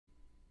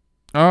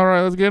All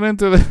right, let's get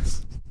into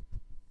this.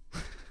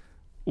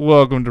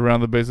 Welcome to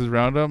Round the Bases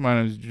Roundup. My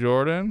name is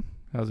Jordan.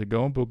 How's it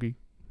going, Bookie?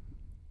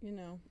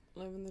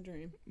 Living the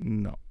dream.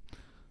 No.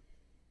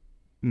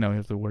 No, you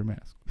have to wear a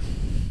mask.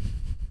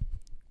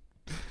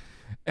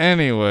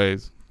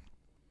 Anyways,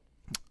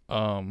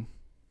 some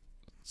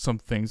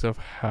things have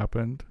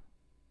happened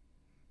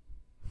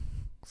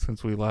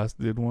since we last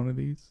did one of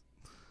these.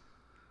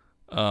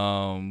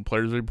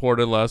 Players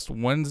reported last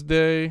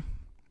Wednesday.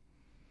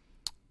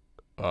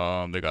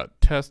 They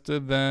got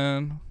tested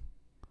then.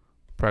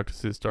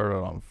 Practices started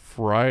on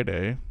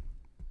Friday.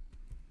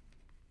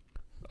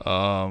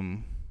 Not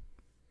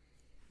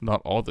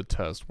all the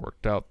tests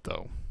worked out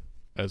though,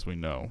 as we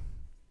know,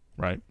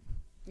 right?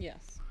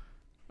 Yes.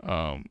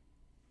 The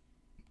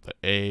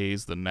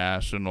A's, the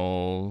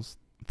Nationals,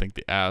 I think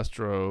the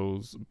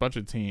Astros, a bunch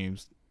of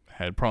teams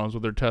had problems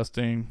with their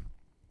testing.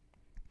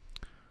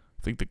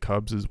 I think the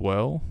Cubs as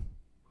well.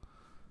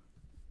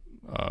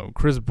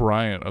 Chris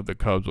Bryant of the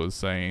Cubs was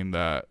saying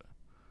that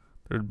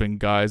there had been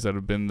guys that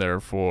have been there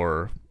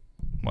for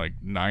like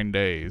 9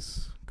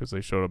 days because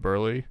they showed up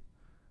early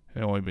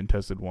and only been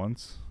tested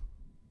once.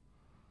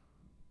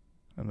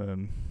 And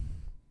then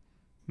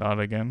not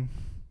again.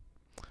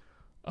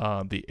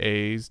 The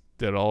A's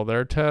did all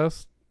their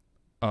tests.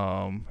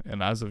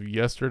 And as of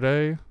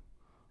yesterday,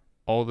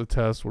 all the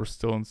tests were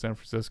still in San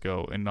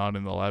Francisco and not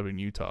in the lab in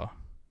Utah.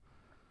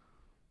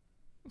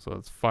 So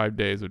it's 5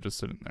 days of just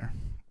sitting there.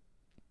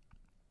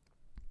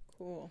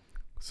 Cool.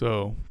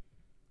 So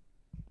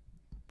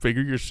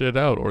figure your shit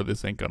out or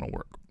this ain't gonna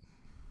work.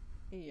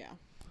 Yeah.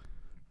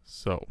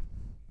 So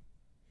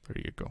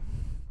there you go.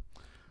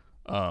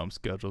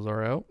 Schedules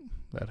are out.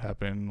 That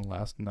happened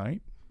last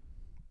night.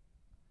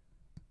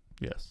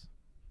 Yes.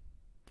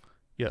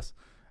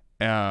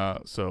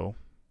 So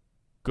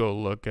go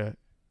look at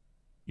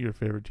your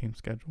favorite team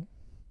schedule.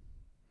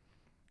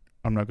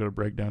 I'm not gonna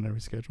break down every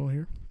schedule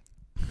here.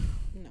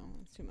 No,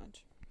 it's too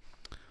much.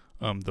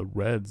 The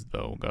Reds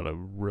though got a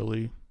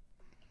really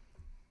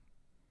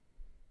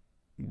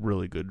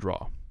good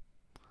draw.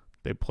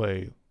 They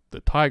play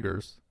the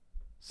Tigers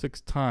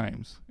 6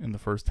 times in the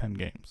first 10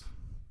 games.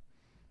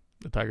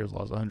 The Tigers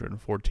lost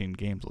 114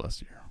 games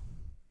last year.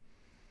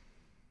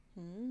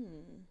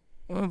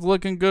 Well, it's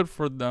looking good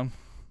for them.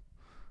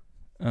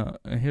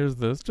 And here's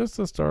this, just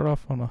to start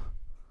off on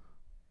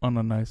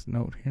a nice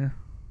note here.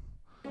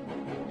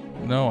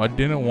 No, I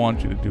didn't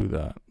want you to do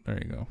that. There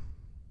you go.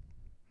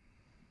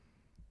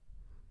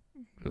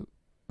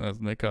 That's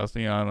Nick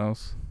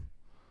Castellanos.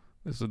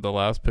 This is the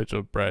last pitch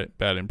of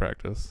batting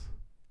practice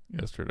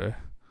yesterday.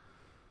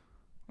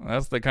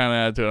 That's the kind of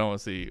attitude I want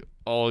to see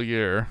all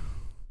year.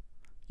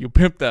 You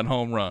pimped that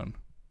home run.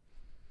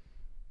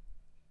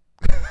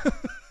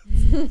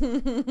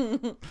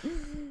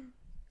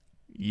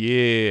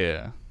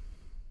 Yeah.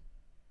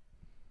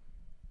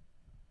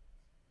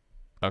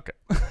 Okay.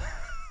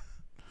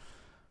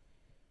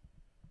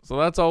 So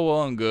that's all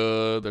well and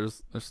good.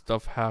 There's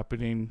stuff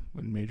happening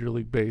in Major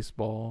League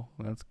Baseball.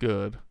 That's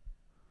good.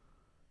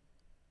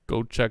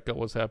 Go check out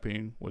what's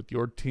happening with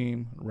your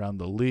team around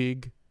the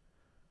league.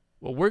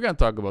 What we're going to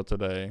talk about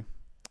today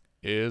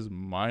is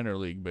minor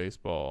league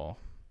baseball.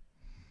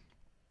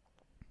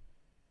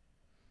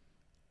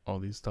 All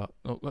these stuff.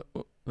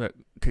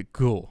 Okay,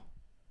 cool.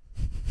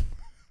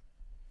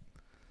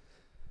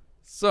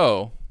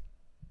 So,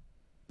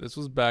 this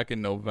was back in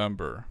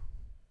November.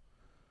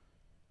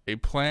 A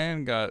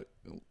plan got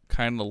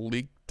kind of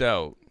leaked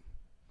out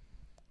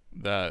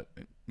that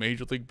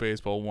Major League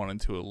Baseball wanted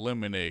to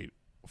eliminate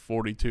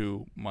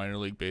 42 minor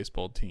league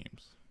baseball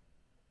teams.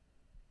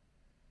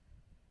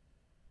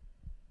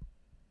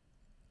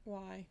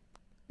 Why?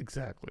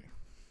 Exactly.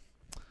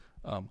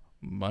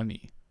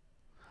 Money.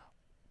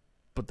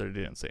 But they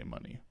didn't say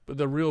money. But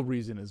the real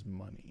reason is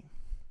money.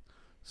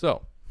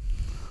 So,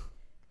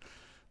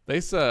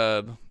 they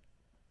said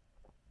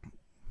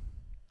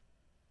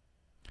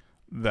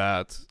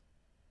that...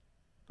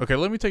 Okay,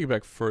 let me take it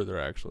back further,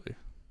 actually.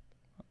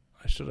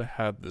 I should have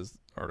had this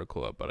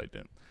article up, but I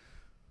didn't.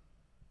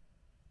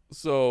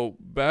 So,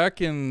 back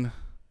in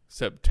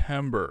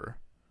September,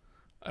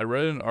 I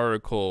read an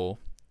article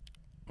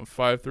on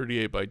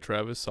 538 by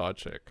Travis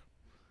Sawchik.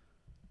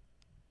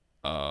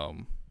 Let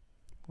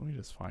me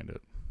just find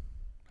it.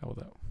 How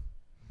about that?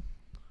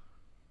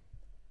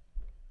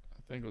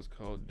 I think it was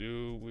called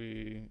 "Do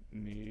We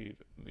Need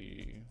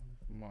the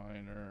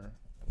Minor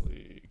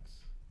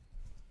Leagues?"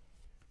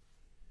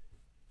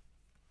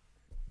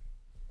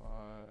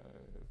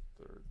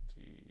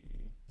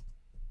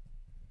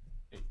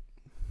 538.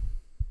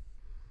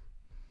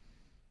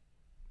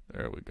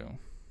 There we go.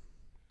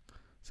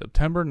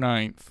 September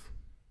 9th.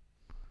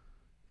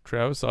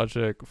 Travis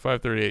Sawchik,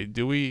 538.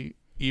 Do we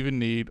even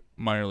need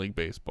minor league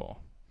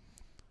baseball?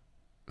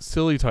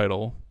 Silly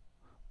title,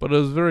 but it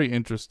was very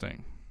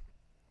interesting.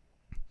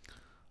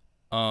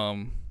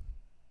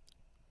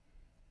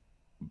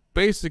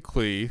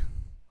 Basically,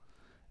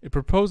 it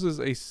proposes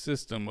a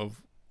system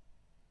of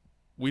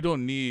we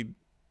don't need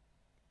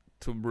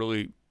to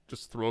really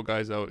just throw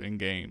guys out in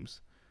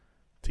games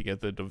to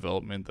get the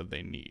development that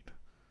they need.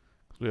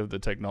 We have the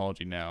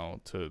technology now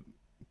to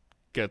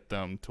get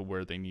them to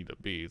where they need to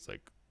be. It's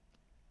like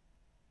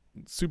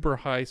super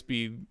high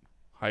speed,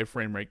 high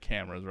frame rate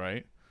cameras,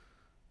 right?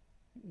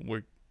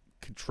 We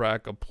can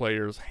track a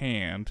player's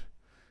hand,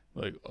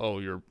 like, oh,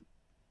 you're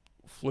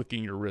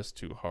flicking your wrist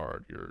too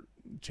hard.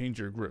 Change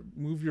your grip.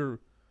 Move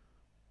your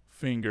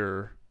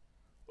finger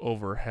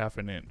over half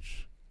an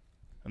inch,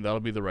 and that'll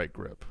be the right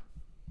grip.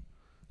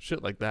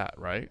 Shit like that,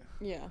 right?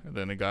 Yeah. And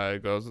then the guy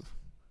does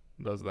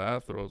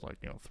that, throws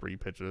 3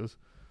 pitches.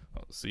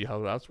 See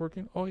how that's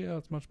working? Oh yeah,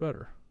 it's much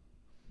better.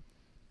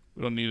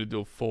 We don't need to do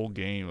a full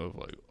game of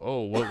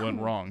what went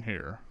wrong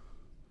here.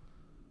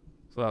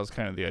 So that was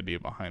kind of the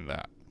idea behind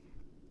that.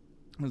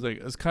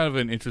 It's kind of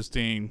an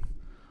interesting,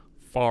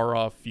 far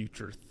off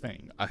future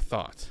thing, I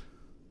thought.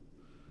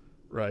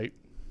 Right?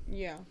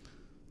 Yeah.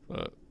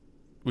 But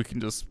we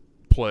can just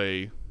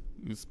play.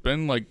 We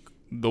spend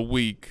the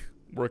week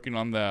working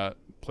on that,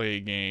 play a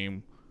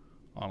game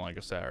on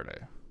a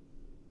Saturday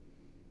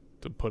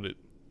to put it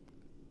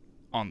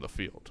on the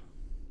field.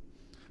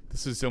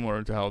 This is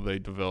similar to how they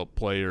develop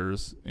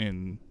players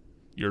in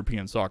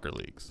European soccer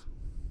leagues.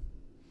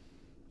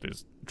 They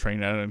just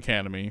train at an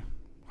academy,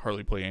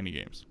 hardly play any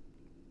games.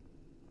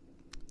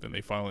 Then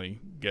they finally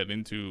get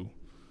into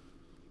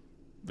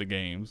the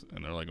games,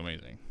 and they're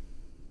amazing.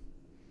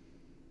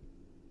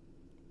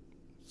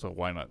 So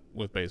why not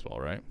with baseball,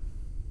 right?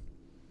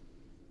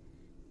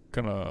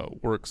 Kind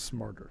of work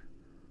smarter,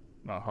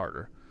 not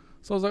harder.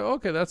 So I was like,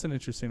 okay, that's an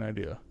interesting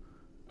idea.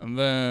 And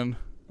then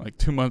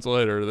 2 months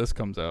later, this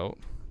comes out,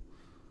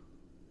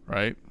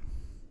 right?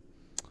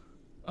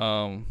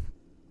 The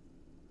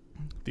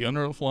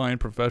underlying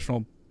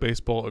professional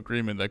baseball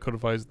agreement that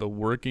codifies the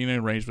working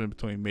arrangement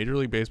between Major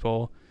League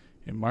Baseball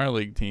and minor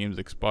league teams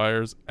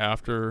expires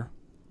after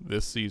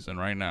this season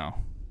right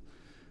now.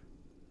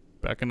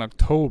 Back in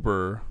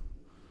October,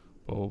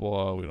 blah, blah,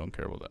 blah. We don't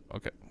care about that.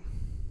 Okay.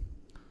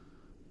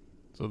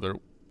 So they're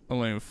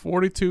only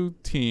 42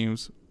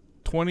 teams.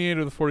 28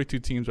 of the 42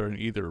 teams are in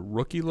either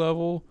rookie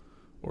level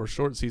or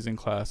short season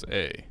class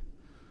A.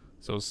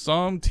 So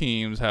some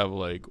teams have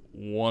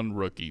one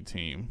rookie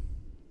team.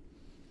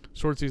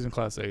 Short season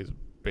class A is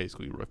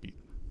basically rookie.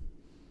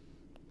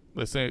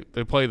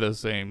 They play the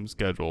same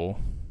schedule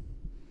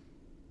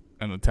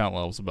and the talent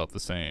level's about the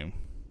same.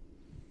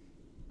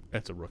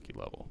 It's a rookie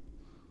level.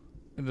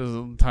 It is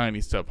a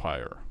tiny step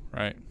higher,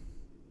 right?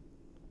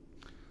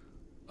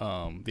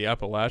 The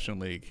Appalachian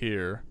League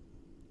here,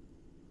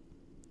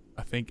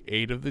 I think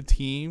 8 of the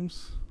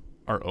teams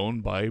are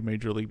owned by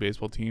Major League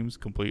Baseball teams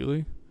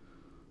completely.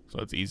 So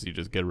it's easy to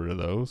just get rid of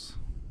those,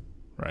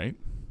 right?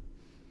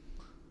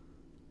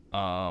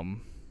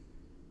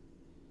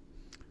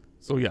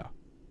 So yeah.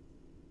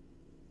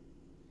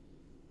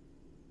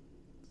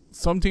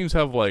 Some teams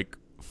have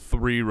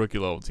 3 rookie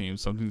level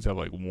teams. Some teams have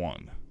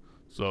 1.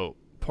 So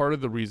part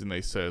of the reason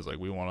they say is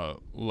we want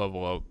to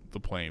level out the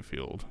playing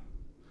field.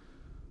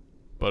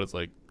 But it's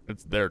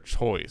it's their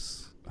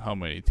choice how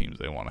many teams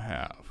they want to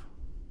have.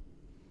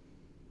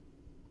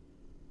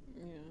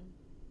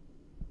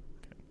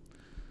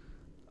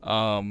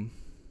 Yeah.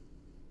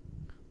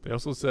 They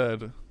also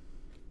said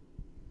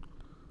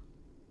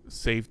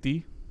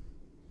safety.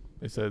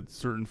 They said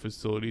certain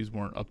facilities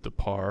weren't up to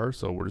par,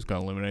 so we're just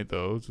going to eliminate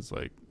those. It's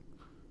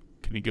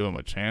can you give them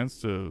a chance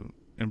to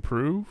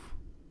improve?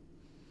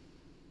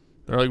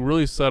 They're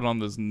really set on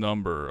this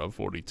number of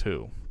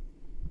 42.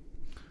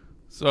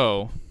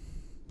 So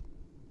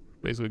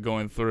basically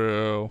going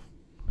through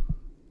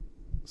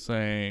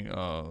saying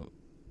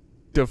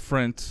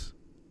different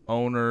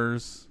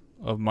owners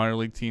of minor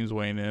league teams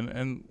weighing in,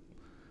 and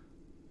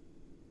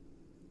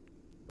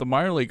the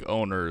minor league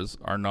owners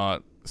are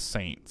not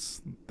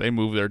saints. They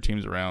move their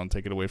teams around,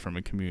 take it away from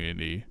a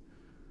community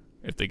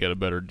if they get a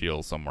better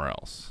deal somewhere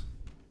else.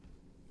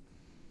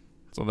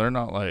 So they're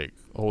not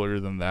holier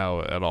than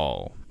thou at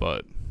all,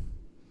 but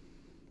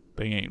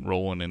they ain't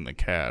rolling in the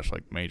cash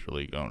like major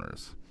league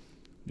owners.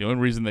 The only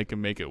reason they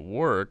can make it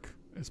work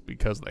is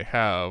because they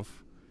have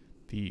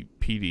the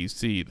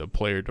PDC, the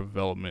player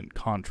development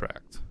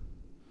contract,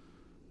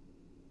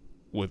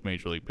 with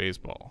Major League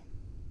Baseball.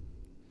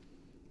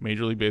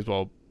 Major League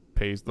Baseball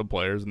pays the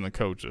players and the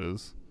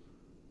coaches.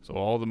 So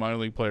all the minor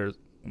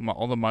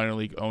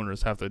league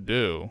owners have to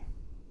do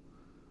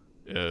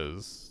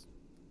is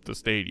the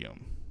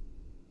stadium.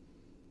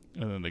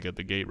 And then they get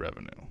the gate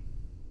revenue.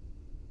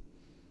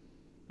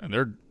 And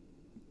they're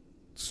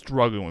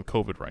struggling with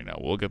COVID right now.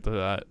 We'll get to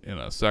that in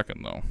a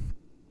second, though.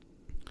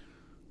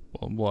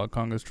 Blah,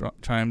 Congress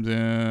chimes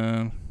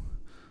in.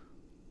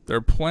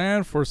 Their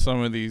plan for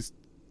some of these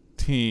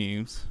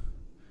teams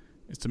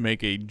is to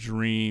make a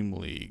dream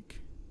league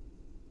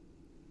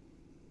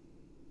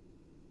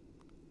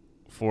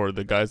for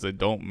the guys that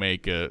don't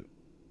make it.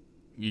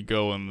 You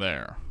go in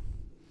there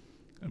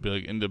and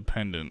be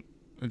independent.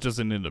 It's just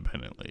an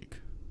independent league.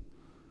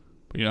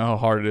 But you know how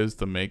hard it is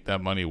to make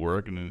that money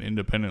work in an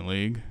independent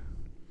league?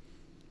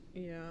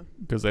 Yeah.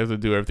 Because they have to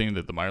do everything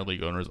that the minor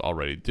league owners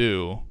already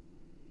do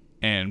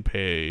and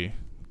pay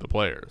the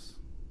players.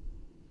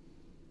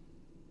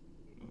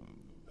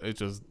 It's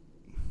just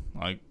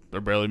Like,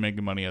 they're barely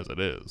making money as it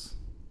is.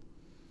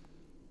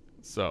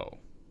 So,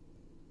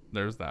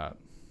 there's that.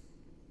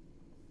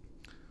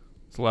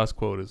 So, the last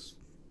quote is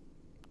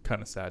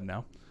kind of sad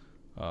now.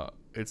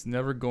 It's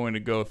never going to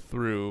go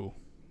through.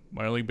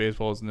 Minor League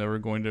Baseball is never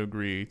going to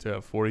agree to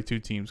have 42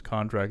 teams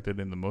contracted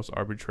in the most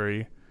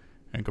arbitrary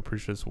and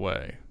capricious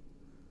way.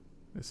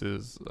 This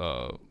is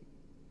a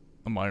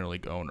minor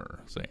league owner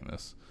saying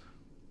this.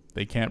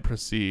 They can't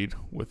proceed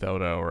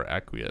without our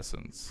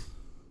acquiescence.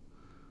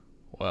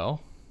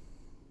 Well,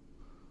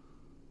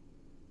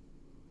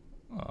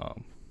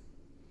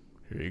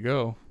 here you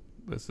go.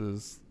 This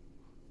is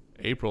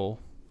April.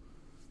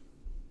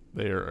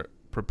 They are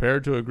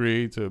prepared to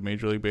agree to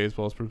Major League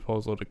Baseball's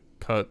proposal to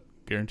cut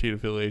guaranteed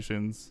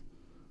affiliations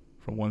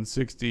from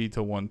 160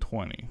 to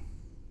 120.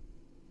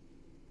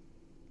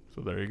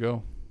 So there you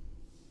go.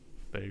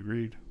 They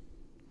agreed.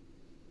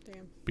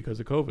 Damn. Because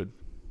of COVID.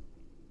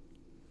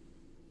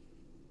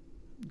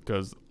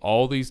 Because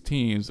all these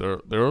teams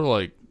they're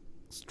like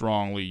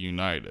strongly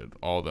united,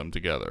 all of them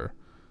together.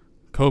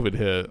 COVID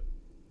hit.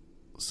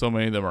 So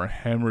many of them are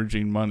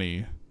hemorrhaging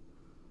money.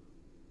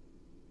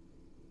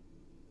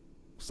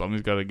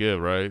 Something's got to give,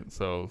 right?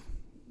 So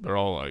they're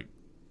all like,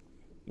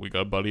 we got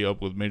to buddy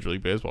up with Major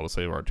League Baseball to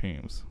save our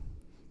teams.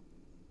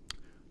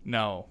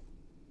 Now,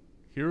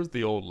 here's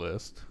the old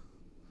list.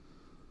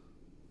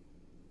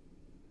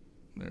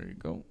 There you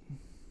go.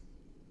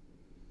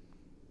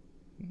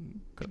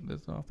 Cut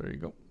this off. There you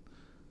go.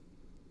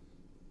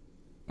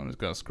 I'm just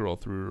going to scroll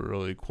through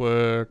really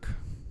quick.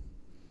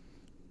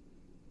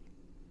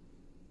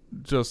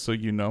 Just so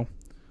you know.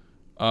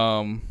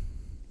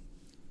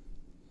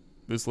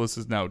 This list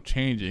is now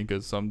changing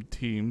because some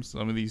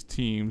of these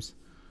teams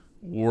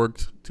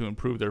worked to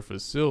improve their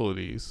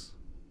facilities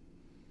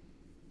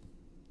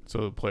so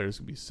the players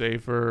could be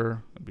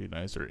safer, be a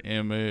nicer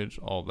image,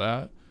 all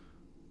that.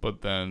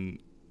 But then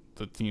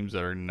the teams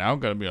that are now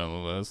going to be on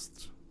the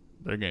list,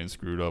 they're getting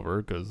screwed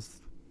over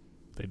because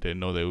they didn't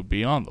know they would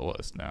be on the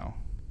list now.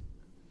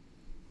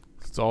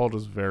 It's all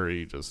just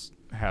very just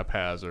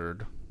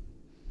haphazard.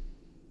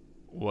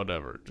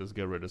 Whatever. Just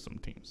get rid of some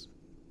teams.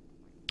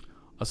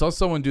 I saw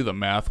someone do the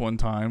math one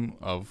time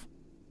of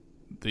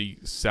the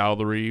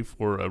salary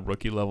for a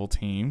rookie level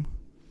team.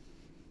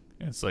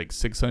 It's like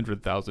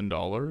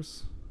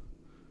 $600,000.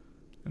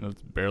 And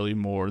it's barely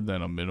more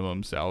than a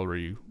minimum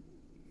salary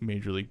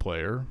major league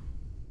player.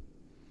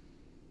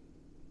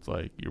 It's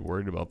like, you're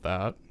worried about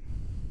that?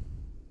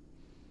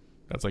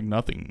 That's like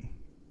nothing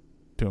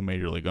to a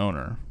major league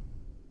owner.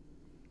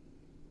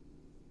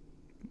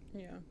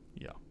 Yeah.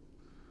 Yeah.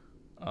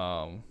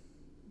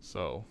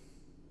 So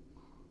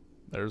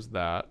there's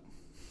that.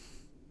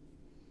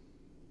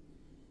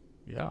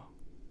 Yeah.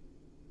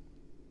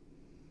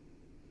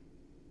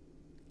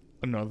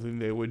 Another thing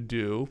they would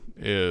do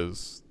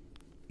is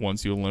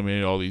once you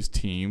eliminate all these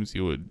teams,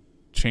 you would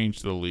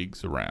change the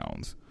leagues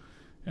around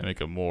and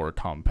make it more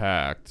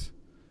compact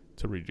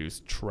to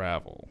reduce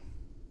travel.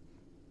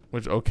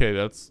 Which, okay,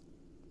 that's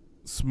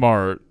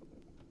smart.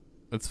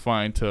 It's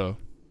fine to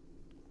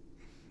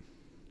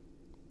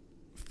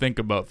think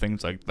about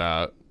things like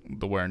that,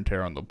 the wear and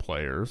tear on the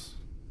players,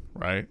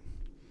 right?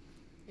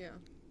 Yeah.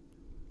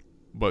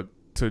 But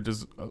to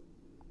just,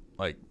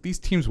 like, these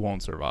teams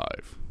won't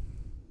survive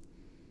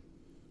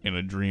in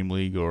a dream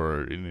league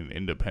or in an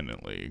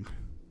independent league.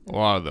 A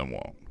lot of them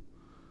won't.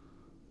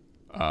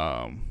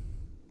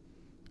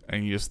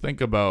 And you just think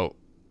about,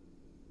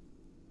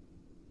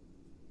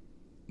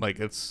 like,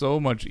 it's so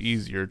much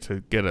easier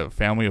to get a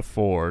family of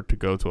 4 to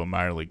go to a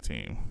minor league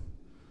team,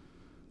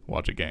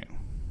 watch a game.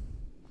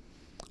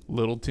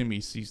 Little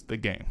Timmy sees the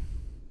game.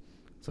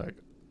 It's like,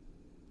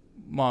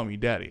 Mommy,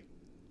 Daddy,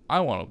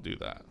 I want to do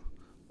that.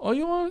 Oh,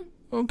 you want?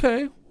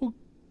 Okay,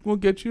 we'll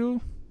get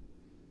you.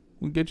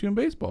 We'll get you in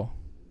baseball.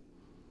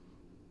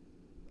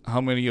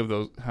 How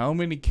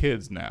many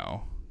kids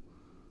now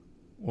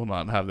will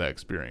not have that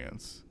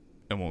experience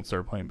and won't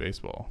start playing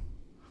baseball?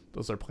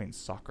 They'll start playing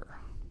soccer.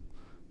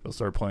 They'll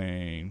start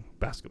playing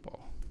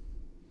basketball.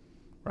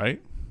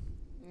 Right?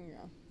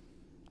 Yeah.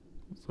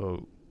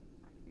 So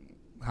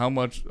how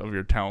much of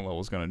your talent level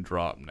is going to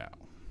drop now?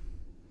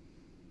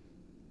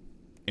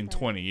 In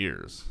 20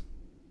 years,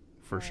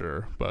 for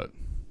sure. But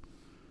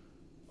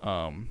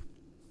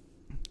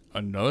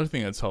another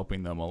thing that's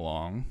helping them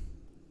along,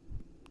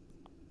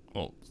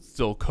 well,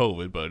 still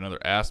COVID, but another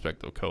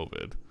aspect of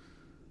COVID,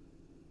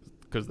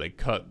 because they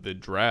cut the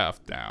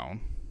draft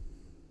down.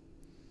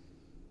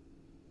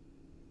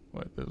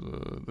 What,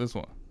 there's this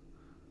one.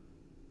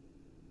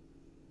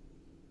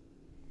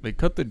 They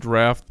cut the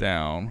draft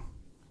down,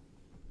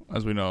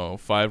 as we know,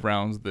 5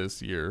 rounds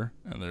this year,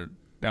 and they're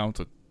down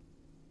to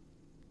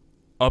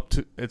up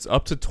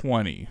to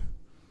 20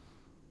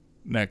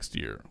 next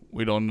year.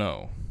 We don't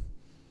know.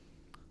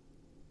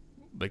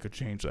 They could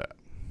change that.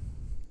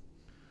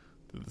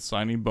 The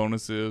signing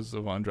bonuses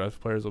of undrafted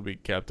players will be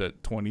capped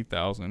at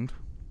 20,000.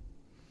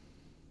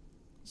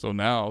 So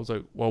now it's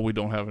like, well, we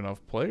don't have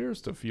enough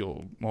players to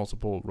field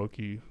multiple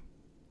rookie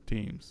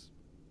teams.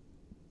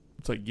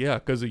 It's like, yeah,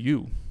 because of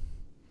you.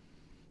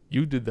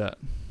 You did that.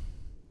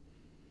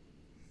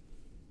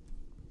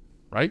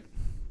 right?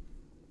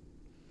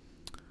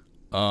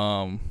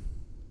 And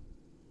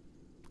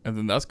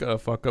then that's gotta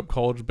fuck up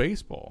college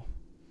baseball.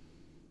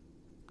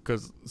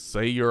 Because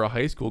say you're a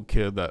high school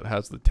kid that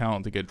has the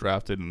talent to get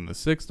drafted in the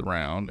 6th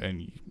round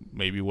and you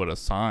maybe would have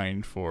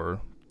signed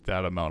for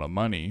that amount of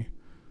money.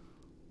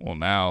 Well,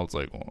 now it's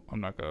like, well, I'm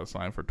not going to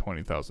sign for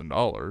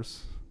 $20,000.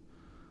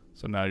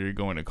 So now you're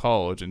going to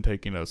college and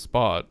taking a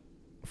spot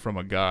from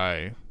a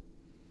guy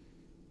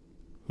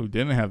who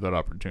didn't have that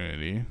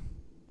opportunity.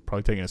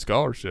 Probably taking a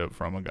scholarship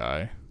from a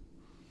guy.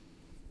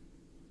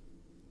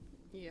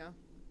 Yeah.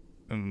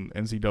 And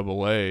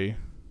NCAA,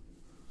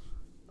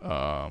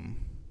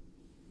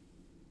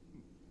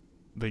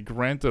 they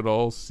granted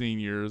all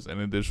seniors an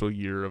additional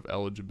year of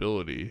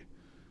eligibility,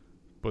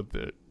 but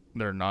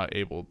they're not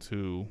able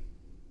to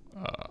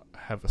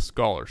have a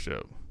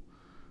scholarship.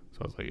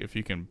 So it's like, if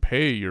you can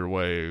pay your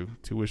way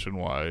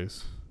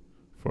tuition-wise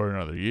for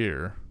another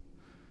year,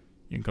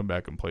 you can come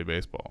back and play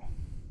baseball.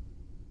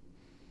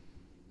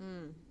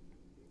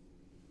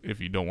 If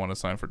you don't want to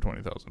sign for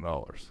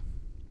 $20,000.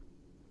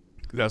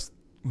 That's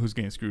who's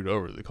getting screwed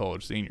over, the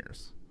college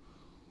seniors.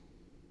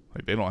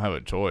 Like, they don't have a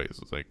choice.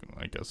 It's like,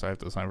 I guess I have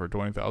to sign for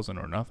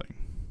 $20,000 or nothing.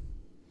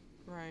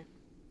 Right.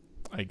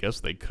 I guess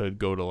they could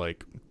go to,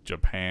 like,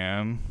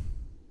 Japan.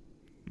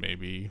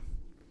 Maybe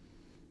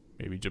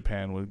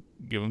Japan would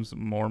give them some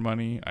more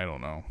money. I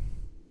don't know.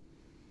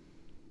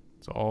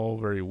 It's all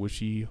very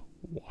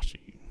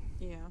wishy-washy.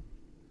 Yeah.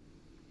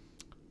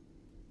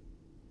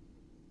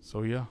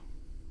 So, yeah.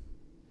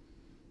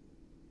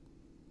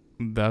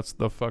 That's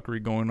the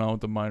fuckery going on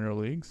with the minor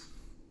leagues.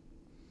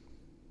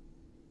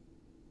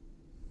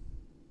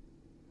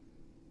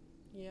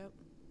 Yep.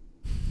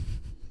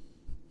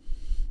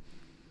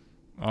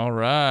 All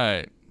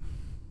right.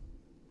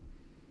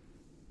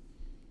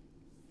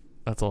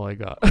 That's all I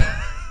got.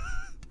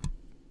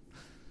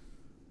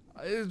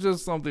 It's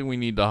just something we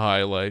need to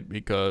highlight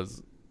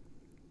because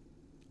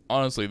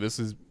honestly,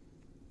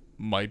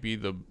 might be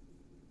the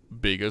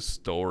biggest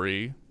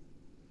story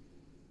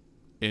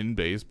in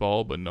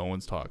baseball, but no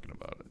one's talking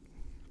about it.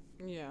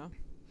 Yeah.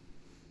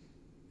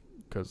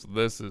 Because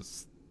this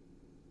is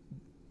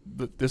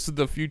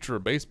the future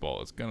of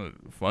baseball. It's gonna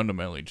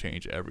fundamentally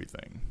change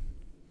everything.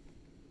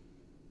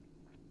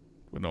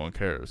 But no one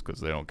cares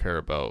because they don't care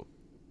about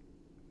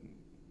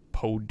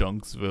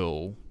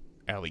Podunksville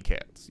Alley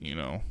Cats, you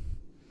know?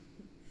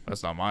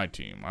 That's not my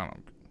team.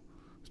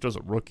 It's just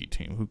a rookie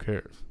team. Who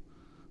cares?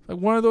 Like,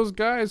 one of those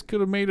guys could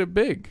have made it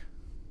big.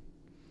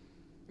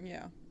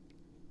 Yeah.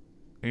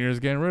 And you're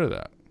just getting rid of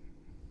that.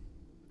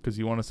 Because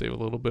you want to save a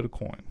little bit of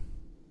coin.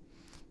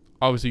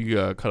 Obviously, you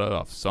gotta cut it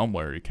off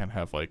somewhere. You can't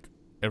have, like,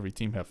 every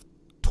team have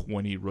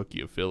 20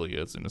 rookie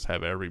affiliates and just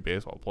have every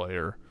baseball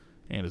player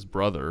and his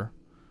brother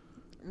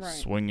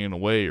swinging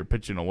away or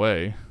pitching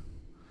away.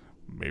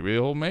 Maybe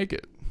they'll make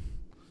it.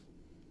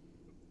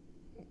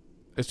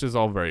 It's just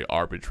all very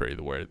arbitrary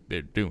the way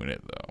they're doing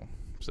it, though.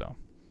 So,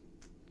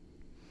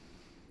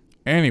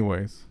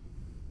 anyways.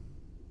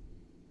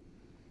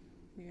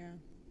 Yeah.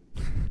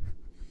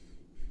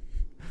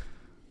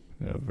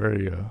 A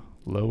very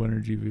low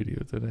energy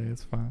video today.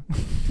 It's fine.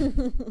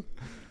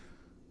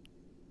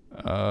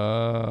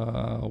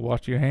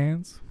 Wash your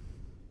hands.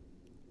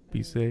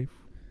 Be safe.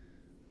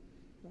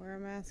 Wear a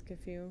mask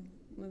if you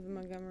live in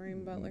Montgomery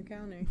and Butler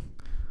County.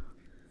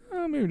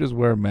 Maybe just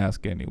wear a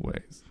mask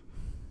anyways.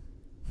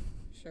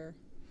 Sure.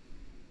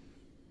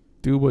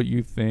 Do what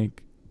you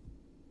think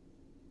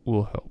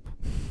will help.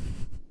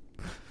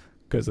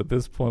 Because at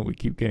this point, we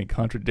keep getting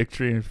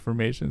contradictory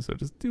information, so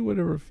just do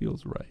whatever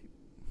feels right.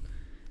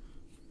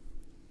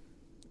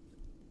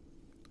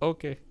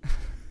 Okay.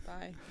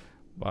 Bye.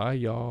 Bye,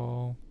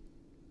 y'all.